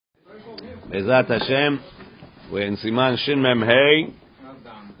Bezat Hashem, we're in Siman Shin Mem Hey,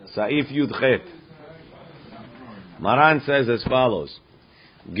 Saif Yud Chet. Maran says as follows: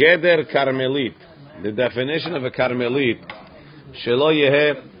 Geder Karmelit. The definition of a Karmelit, Shelo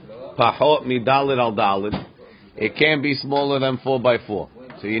Yehe Pachot Midalid al Dalid. It can't be smaller than 4 by 4.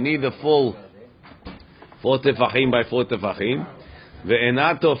 So you need the full 4 tefachim by 4 tefachim.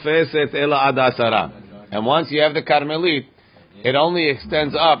 Ve'ena tofeset ela ad asara. And once you have the Karmelit, it only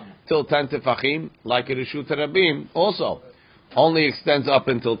extends up till 10 tefachim, like a Reshut Rabim also only extends up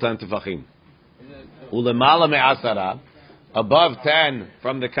until 10 tefachim. Ulemala me'asara, above 10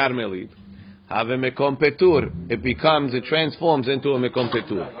 from the Karmelit, have a mekom petur. It transforms into a mekom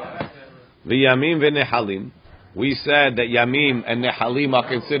petur. V'yamim v'nehalim. We said that yamim and nehalim are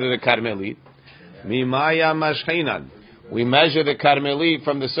considered a Karmelit. Mimaya mashchinan. We measure the Karmelit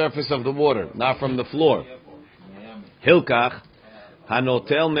from the surface of the water, not from the floor. Hilkach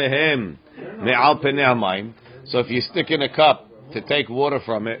hanotel mehem me'al penei hamayim. So if you stick in a cup to take water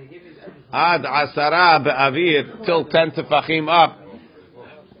from it, ad asara be'avir, till 10 tefachim up,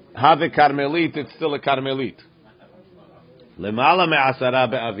 have a Karmelit, it's still a Karmelit. Lemala me'asara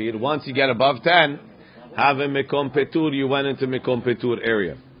be'avir, once you get above 10, have a mekom petur, you went into mekom petur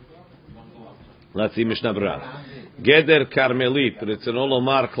area. Let's see Mishnah Berurah. Geder Karmelit, Ritzono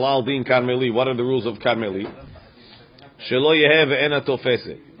lomar klal din Karmelit. What are the rules of Karmelit? Shelo yehe ve'ena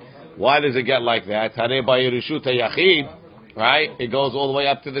tofeset. Why does it get like that? Hare by Reshut Yachid, right? It goes all the way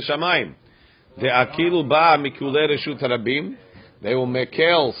up to the Shamayim. The akilu ba mikule Reshut Rabim. They will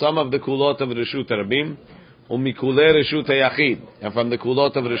mekel some of the kulot of Reshut Rabim, umikule Reshut Yachid, and from the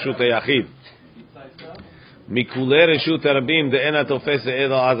kulot of Reshut Yachid. Mikule Reshut Rabim de'ena tofeset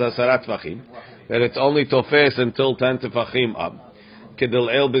elo az asarat tefachim. That it's only tofes until 10 tefachim up. Kedel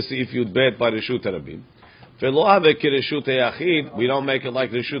el b'seif yud bet by Reshut Rabim. V'lo ave k'Reshut Yachid, we don't make it like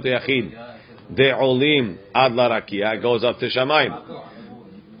Reshut Yachid. De'olim ad larakia, it goes up to Shamayim.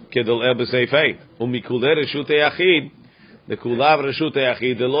 Kedel el b'seif hey. Umikule Reshut Yachid, the kulav Reshut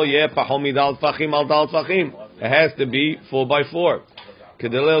Yachid, lo yeh pachom midal tefachim al dal tefachim. It has to be 4 by 4.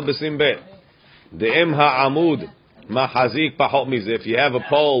 Kedel el b'sim bet. De'em ha'amud mahazik pachot mize. If you have a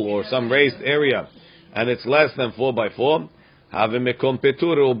pole or some raised area and it's less than 4 by 4, have a mekom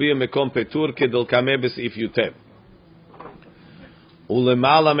petur. It will be a mekom petur kedel kamebes if you tell.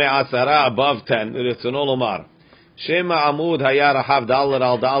 Ulemala me'asara, above 10. Ritzono lomar shema amud haya rahav dalar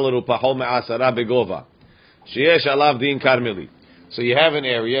al dalar upachot me'asara begova sheyesh alav din Karmelit. So you have an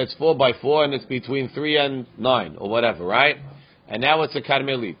area, it's 4 by 4 and it's between 3 and 9 or whatever, right? And now it's a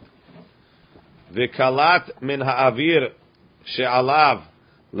Karmelit. V'kalat min ha'avir she'alav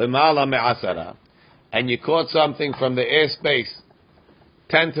lemala me'asara, and you caught something from the airspace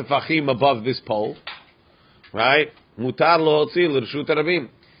 10 tefachim above this pole, right? Mutar lo hotzi l'Reshut Rabim.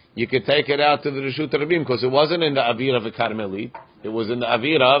 You could take it out to the Reshut Rabim because it wasn't in the avir of a Karmelit; it was in the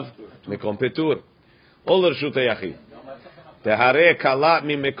avir of mekom petur. Ol Reshut Yachid. Tehare kalat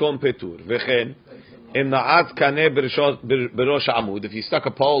mi mekom petur. V'chen im na'at kaneh berosh amud. If you stuck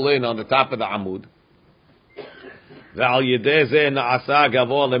a pole in on the top of the amud, ve'al yedeh zeh na'asa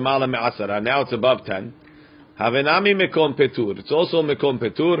gavoa lemala me'asara. Now it's above 10. Havenami mekom petur. It's also mekom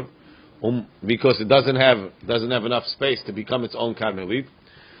petur because it doesn't have enough space to become its own Karmelit.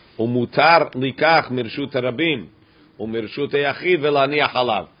 Umutar likach mirshut rabim umirshut yachid ve'laniach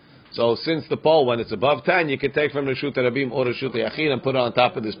alav. So since the pole, when it's above 10, you can take from Reshut Rabim or Reshut Yachid and put it on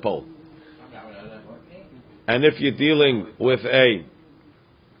top of this pole. And if you're dealing with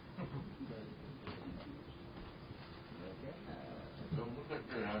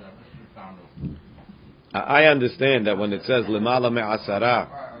I understand that when it says Lemala Me'asara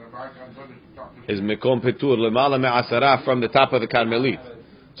is Mekom Petur, Lemala Me'asara from the top of the Karmelit.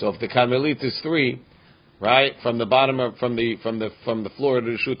 So if the Karmelit is 3, right, from the bottom of, from the floor of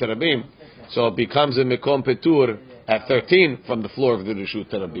the Reshut Rabim, so it becomes a Mekom Petur at 13 from the floor of the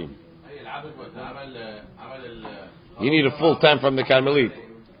Reshut Rabim. You need a full 10 from the Karmelit.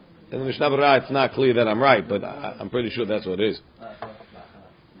 In the Mishnah Berurah, it's not clear that I'm right, but I'm pretty sure that's what it is.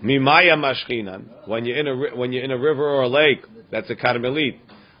 Mimaya mashchinan. When you're in a river or a lake, that's a Karmelit.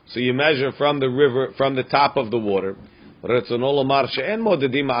 So you measure from the river, from the top of the water. You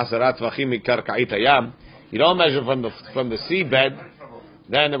don't measure from the seabed.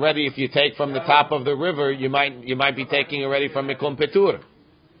 Then already, if you take from the top of the river, you might be taking already from mekom petur.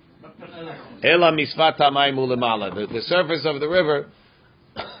 Ela misfat hamayim ulemala. The surface of the river,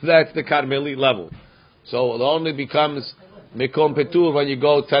 that's the Karmelit level. So it only becomes mekom petur when you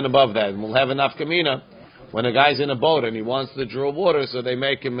go 10 above that. And we'll have enough kamina when a guy's in a boat and he wants to draw water, so they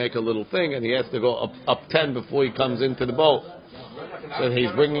make him make a little thing, and he has to go up 10 before he comes into the boat. So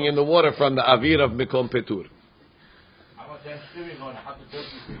he's bringing in the water from the avir of Mikom Petur.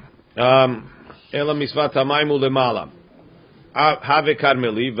 Ela misvat hamayim ulemala. Have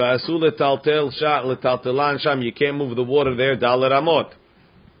karmeli v'asu letaltelan sham. You can't move the water there. Daler amot.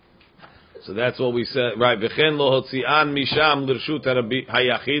 So that's what we said, right? V'chen lo hotzi'an misham l'rshut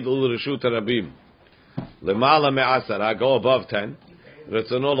hayachid u'l'rshut harabim. Lemala me'asar. I go above 10.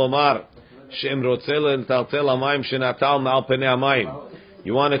 Retzono lomar shem rotzeh letaltel hamayim shenatal ma'al penei hamayim.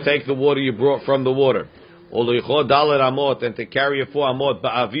 You want to take the water you brought from the water. U'lichod daler amot, and to carry it 4 amot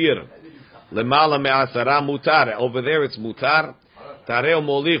ba'avir. Lemala me'asara mutar. Over there it's mutar. Tareo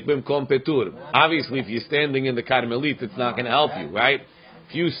molich b'mkom petur. Obviously, if you're standing in the Carmelit, it's not going to help you, right?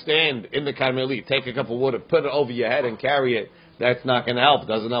 If you stand in the Carmelit, take a cup of water, put it over your head and carry it, that's not going to help. It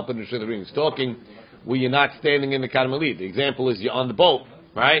doesn't help in the Shidduchim. It's talking where you're not standing in the Carmelit. The example is you're on the boat,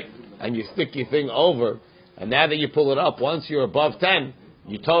 right? And you stick your thing over, and now that you pull it up, once you're above 10,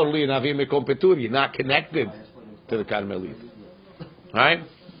 you're totally in Avim Mekom Petur. You're not connected to the Carmelit. Right?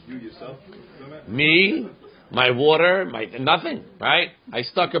 You yourself? Me, my water, nothing, right? I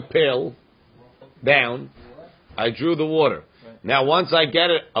stuck a pail down, I drew the water. Now once I get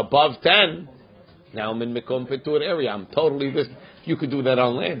it above 10, now I'm in Mekom Petur area. I'm totally this. You could do that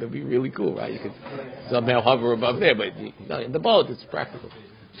on land. It'd be really cool, right? You could somehow hover above there, but in the boat, it's practical.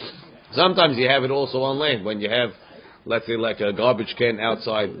 Sometimes you have it also on land when you have, let's say, like a garbage can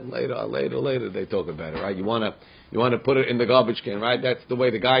outside. Later, they talk about it, right? You want to put it in the garbage can, right? That's the way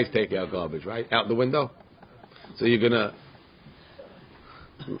the guys take out garbage, right? Out the window. So you're gonna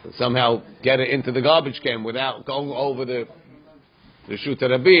somehow get it into the garbage can without going over the Reshut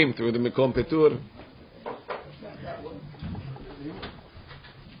Harabim through the Mekom Petur.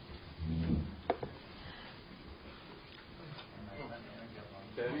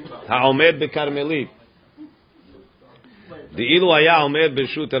 Ha'omed beKarmelit. The ilu haya omed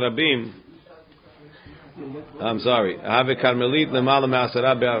b'Reshut Harabim. I'm sorry. Have Karmelit lemala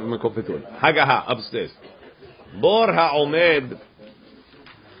me'asara beMekom Petur. Hagaha upstairs. Bor ha'omed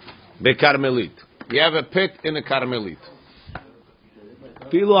beKarmelit. You have a pit in a Karmelit.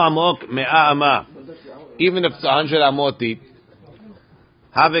 Filu amok me'a ama. Even if it's 100 amot deep,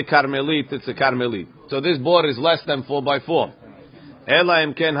 have a Karmelit, it's a Karmelit. So this bore is less than 4 by 4. Ela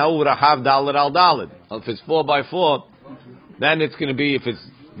im ken ha'u rahav daled al daled. If it's 4 by 4, then it's going to be, if it's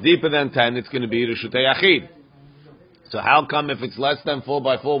deeper than 10, it's going to be Reshut Yachid. So how come if it's less than 4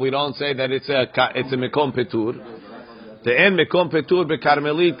 by 4, we don't say that it's a Mekom Petur? The end Mekom Petur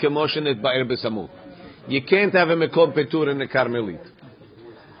beKarmelit kemoshenet ba'er besamut. You can't have a Mekom Petur in the Karmelit.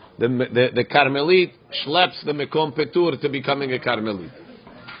 The Karmelit schleps the Mekom Petur to becoming a Karmelit.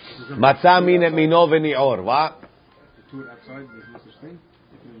 Matzah minet mino v'ni'or. What? Petur outside, there's no such thing?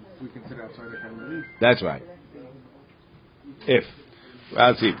 We consider outside the Karmelit? That's right. If.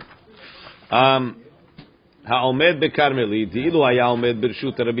 I'll see. Ha'omed beKarmelit, di'ilu haya omed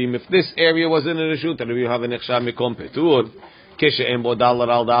b'Reshut Harabim. If this area was in a Reshut Harabim, you have an Echshav Mekom Petur, keshe'en bo dalar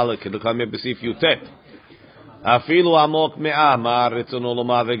al dalar, kedukame b'sif yutet. Afilu amok me'ah, ma'ar retzono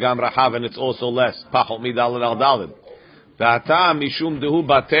lomar v'gam rahav, and it's also less. Pachot mi dalar al dalar. V'atam mishum dehu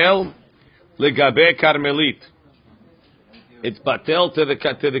batel legabe Karmelit. It's batel to the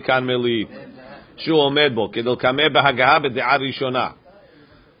Karmelit. Shu omed bo, kedukame b'hagaha b'de'ah rishonah.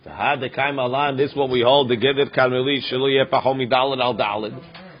 This is what we hold the Geder Karmelit Shelo Yeh Pachot Midaled Al Daled.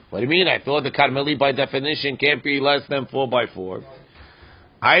 What do you mean? I thought the Karmelit by definition can't be less than 4 by 4.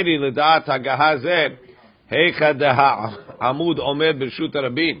 Hayri Ledat Hagaha Zeh Heicha Deha Amud Omed B'Reshut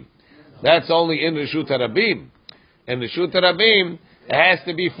Harabim. That's only in Reshut Harabim. In Reshut Harabim, it has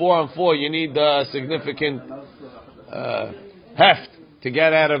to be 4 on 4. You need significant heft to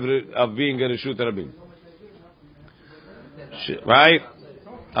get out of being a Reshut Harabim. Right?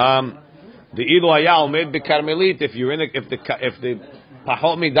 The ilu haya omed beKarmelit. If you're in if the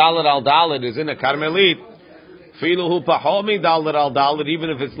pachot midaled al daled is in a Karmelit, filuhu pachot midaled al daled, even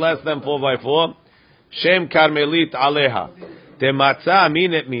if it's less than 4 by 4, shem Karmelit aleha. The matzah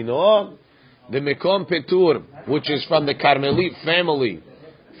minet mino, the Mekom Petur, which is from the Karmelit family,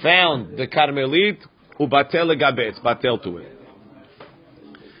 found the Karmelit ubatel legabe. It's batel to it.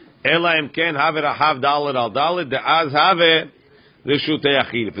 Ela im ken have rahav daled al daled. The az have Reshut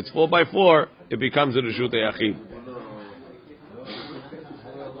Yachid. If it's 4 by 4, it becomes a Reshut Yachid.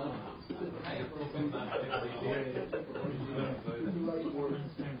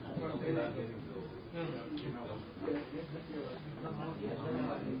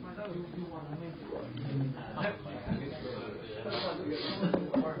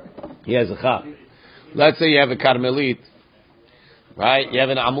 He has a chap. Let's say you have a Karmelit, right? You have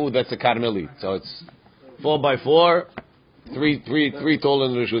an Amud that's a Karmelit. So it's 4 by 4. three taller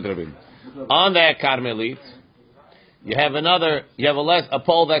than Reshut Rabim. On that Carmelit, you have a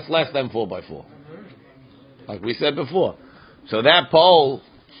pole that's less than 4x4. Like we said before. So that pole,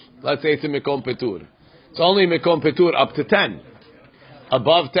 let's say it's a Mekom Petur. It's only Mekom Petur up to 10.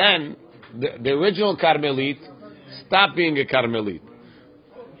 Above 10, the original Carmelit stopped being a Carmelit.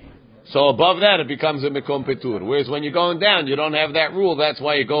 So above that, it becomes a Mekom Petur. Whereas when you're going down, you don't have that rule. That's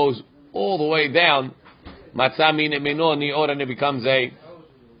why it goes all the way down. Matzah min mino nior, and it becomes a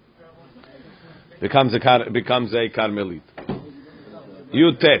Carmelit.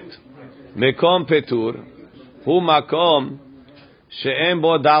 Yutet. Mekom Petur. Hu makom she'em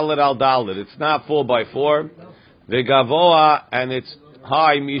bo dalet al dalet. It's not 4x4. Vegavoa, and it's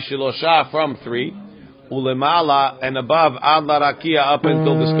high mishilosha from 3. Ulemala, and above ad la rakia, up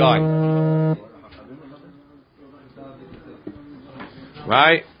until the sky.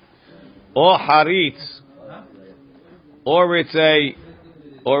 Right? Or haritz, or it's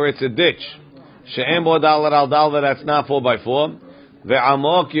a ditch. She'em bo dalet al dalet. That's not 4x4.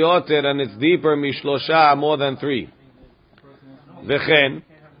 Ve'amok yoter, and it's deeper mishlosha, more than 3. Vechen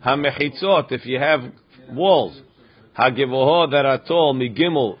hamechitzot, if you have walls, hagivoho, that are tall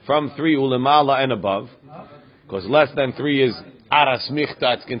migimel, from 3 ulemala and above, because less than 3 is aras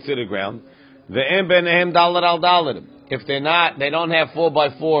michta, it's considered ground. Ve'em benehem dalet al dalet. If they don't have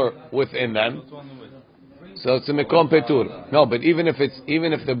 4x4 within them, so it's a mekom petur. No, but even if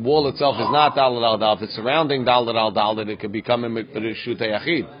the wall itself is not dalet al dalet, if it's surrounding dalet al dalet, it could become a reshut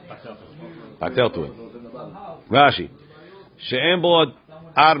hayachid. Patel to it. Rashi, she'em bo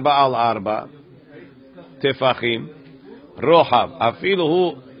arba al arba tefachim rochav afilu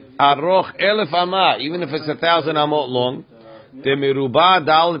hu aroch 1,000 amah, even if it's 1,000 amot long. Temiruba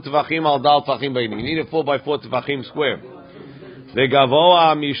dalet tefachim al dalet tefachim beinim. You need a 4x4 tefachim square.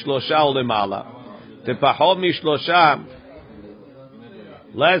 Vegavoa mishlosha ulemala. Tepachot mishlosha,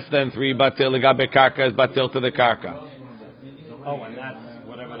 less than 3 batil legabe karka is batil to the karka. Oh, and that's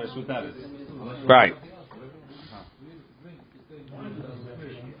whatever the shutat is. Right.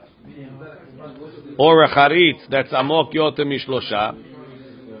 Or a charitz that's amok yoter mishlosha.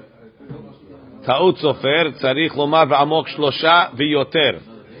 Ta'ut sofer tzarich lomar v'amok shlosha v'yoter,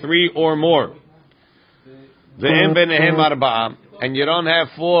 3 or more. Ve'em benehem arba'a, and you don't have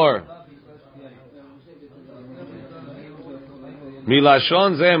 4.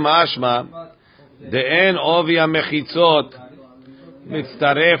 Milashon ze mashma de'en ovi hamechitzot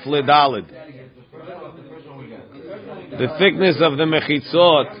mitztaref ledaled. The thickness of the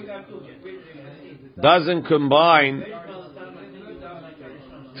mechitzot doesn't combine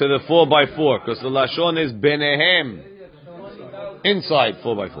to the 4x4, because the lashon is benehem, inside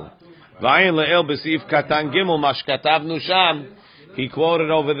 4x4. V'ayin le'el b'sif katan gimel mashkatavnu sham. He quoted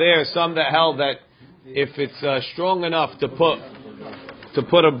over there some that held that if it's strong enough to put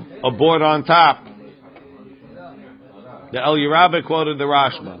a board on top, the El Yerabah quoted the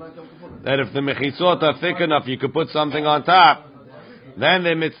Rashba, that if the mechitzot are thick enough, you could put something on top, then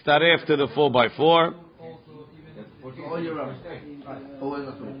they mitztaref to the 4x4.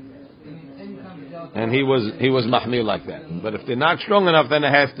 And he was mahmir like that. But if they're not strong enough, then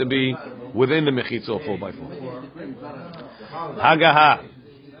it has to be within the mechitzot 4x4. Hagaha.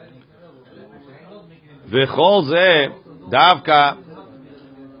 V'chol zeh davka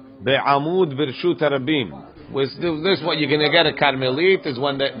be'amud v'rshut harabim. This what you're going to get a Carmelit is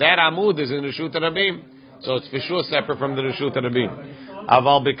when that amud is in Reshut Rabim, so it's for sure separate from the Reshut Rabim.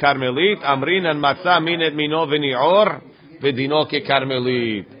 Aval beCarmelit amrin and matzah minet mino v'nior v'dino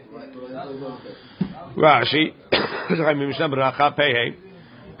keCarmelit. Rashi, Mishnah Beracha Pei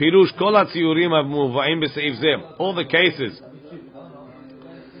Pirush kol hatziyurim hamuvaim b'seif zeh. All the cases,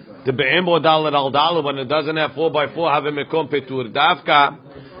 the be'em bo dalet al dalet, when it doesn't have 4x4, have a mekom petur davka.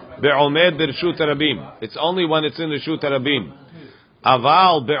 Be'omed b'reshut harabim. It's only when it's in reshut harabim.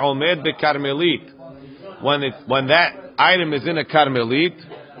 Aval be'omed be'karmelit. When that item is in a karmelit.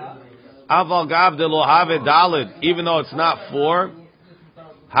 Aval gav de lo have daled. Even though it's not 4.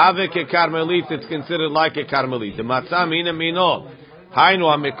 Have ke karmelit. It's considered like a karmelit. The matzah mina mino. Hainu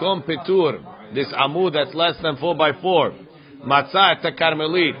hamekom petur. This amud that's less than 4x4. Matzah at the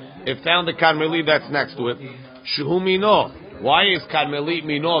karmelit. If found the karmelit that's next to it. Shuhu mino. Why is Carmelit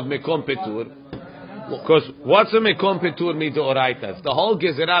minov mekom petur? Because what's a mekom petur midoraita? The whole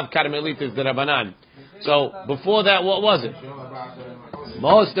gezerah of Carmelit is the Rabbanan. So before that, what was it?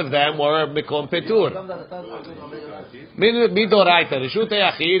 Most of them were mekom petur. Midoraita. Reshut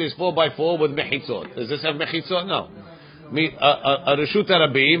hayachid is 4x4 with mechitzot. Does this have mechitzot? No. A reshut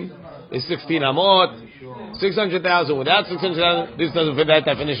harabim is 16 amot, 600,000 without 600,000. This doesn't fit that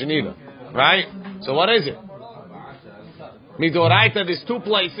definition either, right? So what is it? Midoraita, there's 2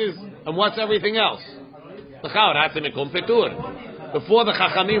 places, and what's everything else? L'chaor, that's a Mekom Petur. Before the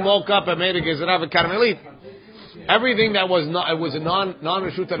Chachamim woke up and made a Gezerah v'Karmelit, everything that was not, it was a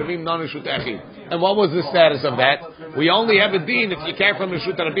non-Reshut Rabim, non-Reshut Yachid. And what was the status of that? We only have a deen if you carry from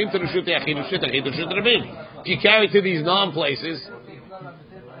Reshut Rabim to Reshut Yachid, Reshut Yachid to Reshut Rabim. If you carry to these non-places,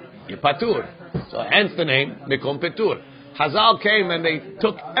 you're Patur. So hence the name, Mekom Petur. Hazal came and they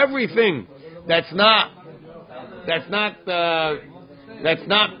took everything that's not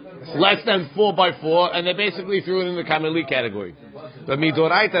less than 4x4, and they basically threw it in the Karmelit category. But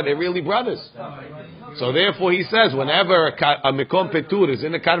Midoraita, they're really brothers. So therefore he says, whenever a Mekom Petur is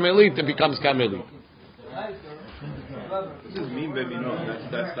in a Karmelit, it becomes Karmelit.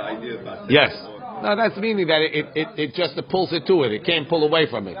 That's the idea about that. Yes. No, that's meaning that it just pulls it to it. It can't pull away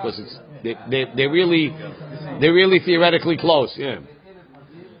from it because they're really theoretically close. Yeah.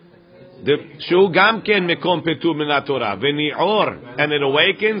 שהוא גם כן מקום פטור מן התורה, וניעור, and it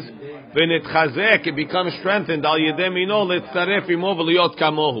awakens, ונתחזק, it becomes strengthened, על ידי מינו להצטרף עמו ולהיות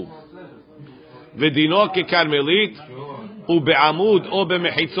כמוהו. ודינו כקרמלית, ובעמוד או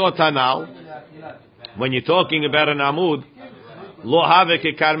במחיצות הנ"ל, when you're talking about an עמוד, לא הווה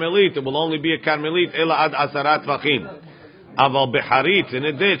כקרמלית, it will only be a קרמלית, אלא עד 10 טפחים. אבל בחריץ, in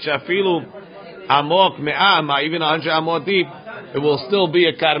a ditch, אפילו עמוק 100, even 100 אמות deep, it will still be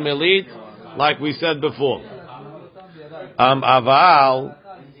a Karmelit, like we said before. Aval,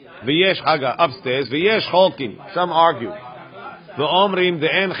 v'yesh haga upstairs, v'yesh cholkin. Some argue. V'omrim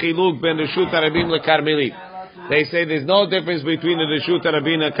de'en chiluk ben Reshut Rabim leKarmelit. They say there's no difference between the Reshut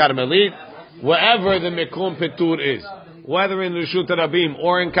Rabim and Karmelit, wherever the Mekom Petur is. Whether in Reshut Rabim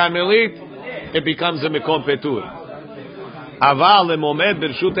or in Karmelit, it becomes a Mekom Petur. Aval lemomed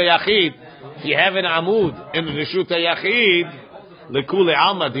b'Reshut HaYachid. If you have an amud in Reshut HaYachid, lekule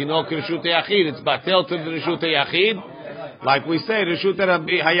alma dino Reshut HaYachid, it's batel to the Reshut HaYachid, like we say, Reshut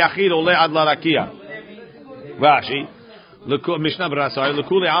HaYachid ole ad larakia. Rashi, Mishnah Berurah, sorry,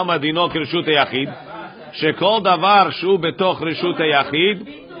 lekule alma dino Reshut HaYachid, shekol davar shu betoch Reshut HaYachid,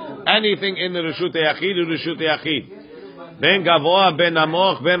 anything in the Reshut HaYachid or Reshut HaYachid, ben gavoa, ben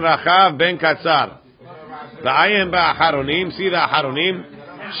namoch, ben rachav, ben katzar. V'ayem ba'acharonim, see the acharonim,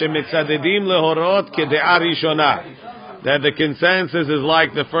 shemitzadedim lehorot kedea rishona, that the consensus is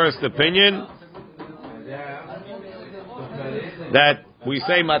like the first opinion, that we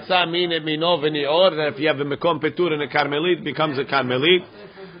say matzah min et mino v'ni'or, that if you have a mekom petur and a karmelit, it becomes a karmelit.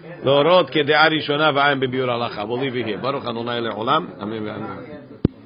 Lehorot kedea rishona v'ayem bebiur halacha. We'll leave it here. Baruch Adonai le'olam. Amen.